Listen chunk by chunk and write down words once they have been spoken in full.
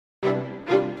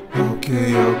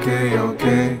Okay, okay,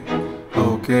 okay.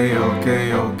 Okay,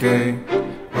 okay, okay.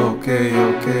 Okay,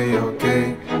 okay,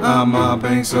 okay. I'm a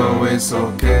bank, so it's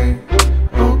okay.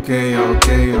 Okay,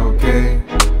 okay, okay.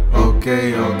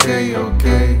 Okay, okay,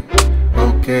 okay.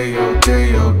 Okay,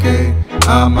 okay, okay.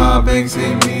 I'm a bank,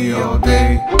 see me all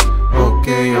day.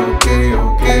 Okay, okay,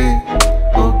 okay.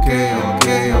 Okay,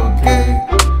 okay, okay.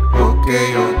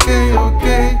 Okay, okay,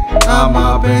 okay. I'm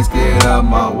a bank, get out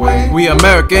my way. We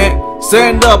American,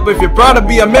 stand up if you're proud to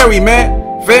be a merry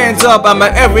man. Fans up, I'm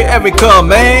at every club,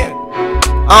 man.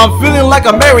 I'm feeling like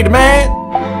a married man.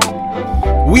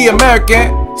 We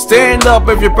American, stand up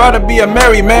if you're proud to be a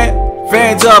merry man.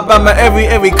 Fans up, I'm at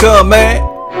every club, man.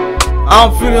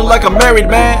 I'm feeling like a married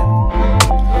man.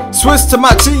 Swiss to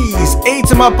my cheese, A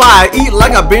to my pie, eat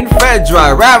like I've been fed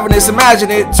dry. Ravenous, imagine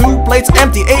it, 2 plates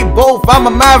empty, ate both. I'm a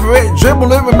maverick,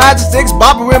 dribbling with magic sticks,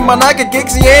 bobbing my Nike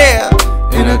kicks, yeah.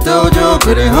 In a dojo,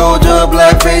 couldn't hold your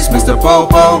black face, Mr.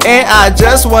 Popo. And I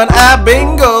just won a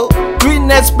bingo. 3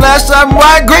 net splash, I'm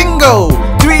white gringo.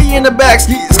 3 in the back,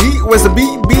 ski, where's the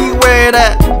BB, where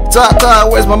that? Ta,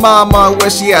 where's my mama, where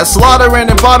she at? Slaughtering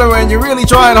and bartering, you're really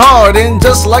trying hard. And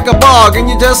just like a bargain,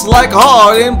 you're just like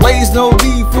hard. And plays no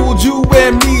D, fooled you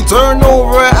and me.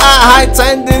 Turnover, high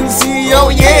tendency, oh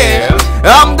yeah,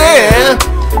 I'm there.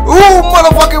 Ooh,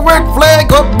 motherfucking red flag,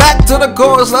 go back to the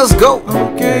chorus, let's go.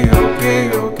 Okay, okay,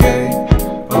 okay.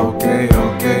 Okay,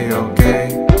 okay,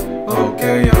 okay.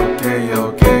 Okay, okay,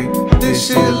 okay. This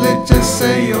shit lit, just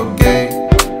say okay.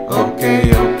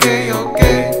 Okay, okay,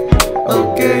 okay.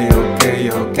 Okay, okay,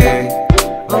 okay.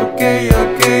 Okay,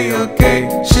 okay,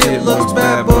 okay. Shit looks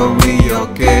bad, but we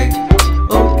okay.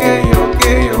 Okay,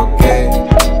 okay, okay.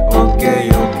 Okay,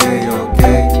 okay,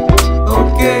 okay.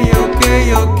 Okay,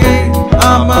 okay, okay.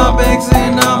 I'm a banks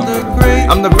and I'm the great.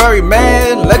 I'm the very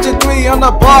man, legend 3 on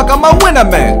the park, I'm a winner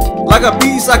man. Like a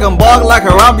beast, I can bark like a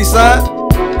Harambe son.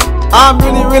 I'm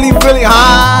really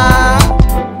high.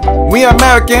 We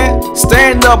American,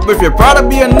 stand up if you're proud to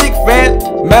be a Knicks fan.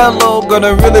 Melo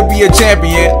gonna really be a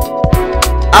champion.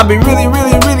 I be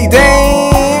really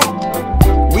damn.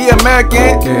 We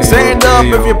American, stand up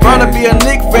if you're proud to be a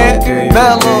Knicks fan.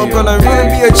 Melo gonna really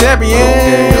be a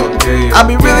champion. I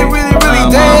be really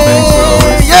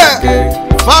damn. Yeah.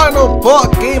 Final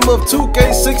part game of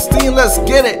 2K16, let's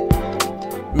get it.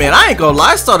 Man, I ain't gonna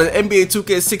lie, I started NBA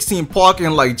 2K16 Park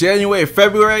in like January,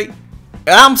 February.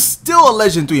 And I'm still a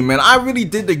Legend 3, man. I really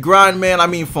did the grind, man. I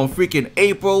mean, from freaking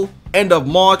April, end of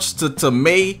March to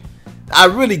May. I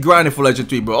really grinded for Legend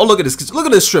 3, bro. Oh, look at this. Look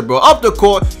at this strip, bro. Up the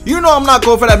court. You know I'm not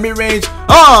going for that mid-range.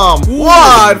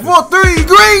 Wide for 3.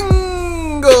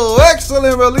 Gringo.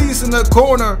 Excellent release in the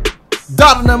corner.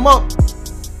 Dotting them up.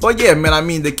 But yeah, man, I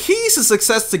mean, the keys to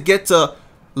success to get to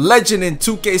Legend in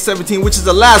 2K17, which is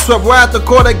the last rep. We're at the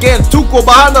court again. Tuco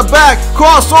behind the back,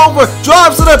 crossover,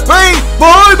 drives to the paint,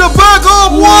 behind the back,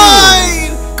 off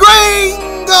wide.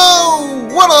 Gringo!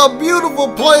 What a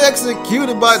beautiful play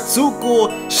executed by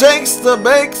Tuco. Shakes the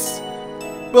banks.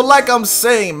 But like I'm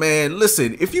saying, man,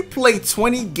 listen, if you play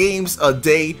 20 games a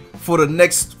day for the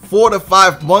next 4 to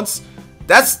 5 months,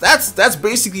 that's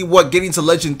basically what getting to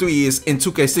Legend 3 is in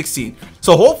 2K16.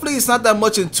 So hopefully it's not that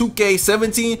much in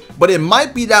 2K17, but it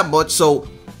might be that much. So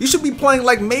you should be playing,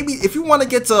 like, maybe if you want to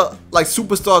get to like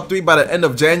Superstar 3 by the end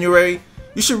of January,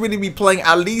 you should really be playing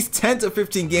at least 10 to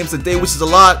 15 games a day, which is a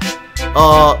lot.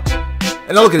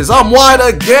 And look at this, I'm wide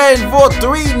again for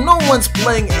 3. No one's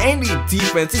playing any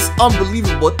defense. It's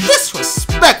unbelievable,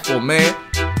 disrespectful, man.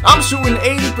 I'm shooting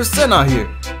 80% out here.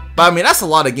 But I mean, that's a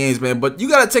lot of games, man. But you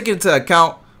gotta take into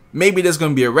account, maybe there's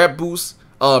gonna be a rep boost.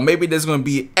 Maybe there's gonna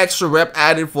be extra rep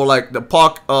added for like the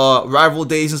park rival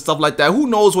days and stuff like that. Who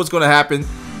knows what's gonna happen?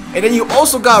 And then you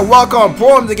also got Rock on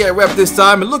Prom to get rep this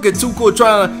time. And look at Tuco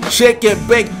trying to shake and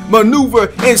bake, maneuver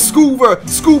and scoover,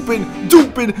 scooping,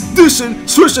 duping, dishing,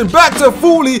 swishing back to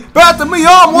Foolie, back to me.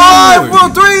 I'm wide for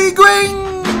 3.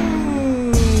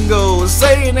 Gringo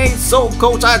saying ain't so,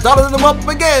 coach. I dotted them up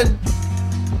again.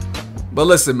 But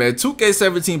listen, man,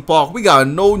 2K17 Park, we got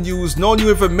no news, no new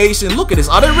information. Look at this.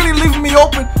 Are they really leaving me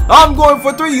open? I'm going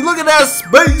for 3. Look at that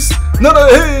space. Another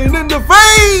hand in the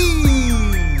face.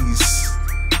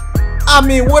 I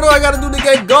mean, what do I got to do to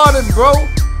get guarded, bro?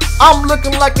 I'm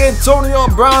looking like Antonio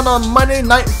Brown on Monday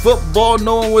Night Football.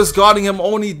 No one was guarding him.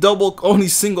 Only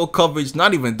single coverage,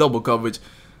 not even double coverage.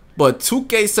 But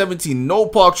 2K17 no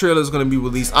park trailer is going to be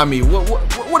released. I mean,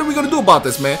 what are we going to do about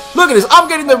this, man? Look at this. I'm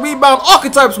getting the rebound.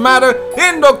 Archetypes matter.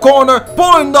 In the corner.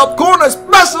 Pulling up. Corner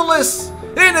specialist.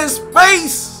 In his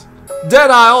face.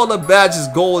 Deadeye. All the badges,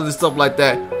 gold and stuff like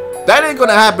that. That ain't going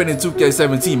to happen in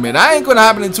 2K17, man. That ain't going to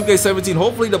happen in 2K17.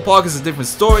 Hopefully the park is a different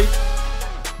story.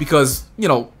 Because, you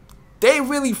know, they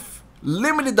really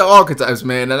limited the archetypes,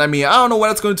 man. And I mean, I don't know what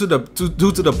that's going to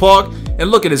do to the park.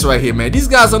 And look at this right here, man. These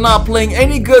guys are not playing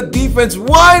any good defense.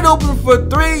 Wide open for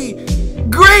 3.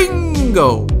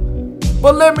 Gringo.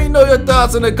 But let me know your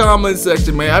thoughts in the comment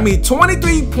section, man. I mean,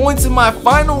 23 points in my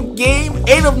final game.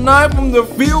 8 of 9 from the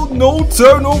field. No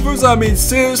turnovers. I mean,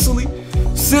 seriously.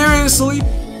 Seriously.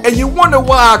 And you wonder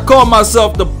why I call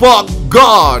myself the park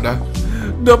god.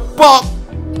 The park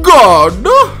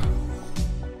god.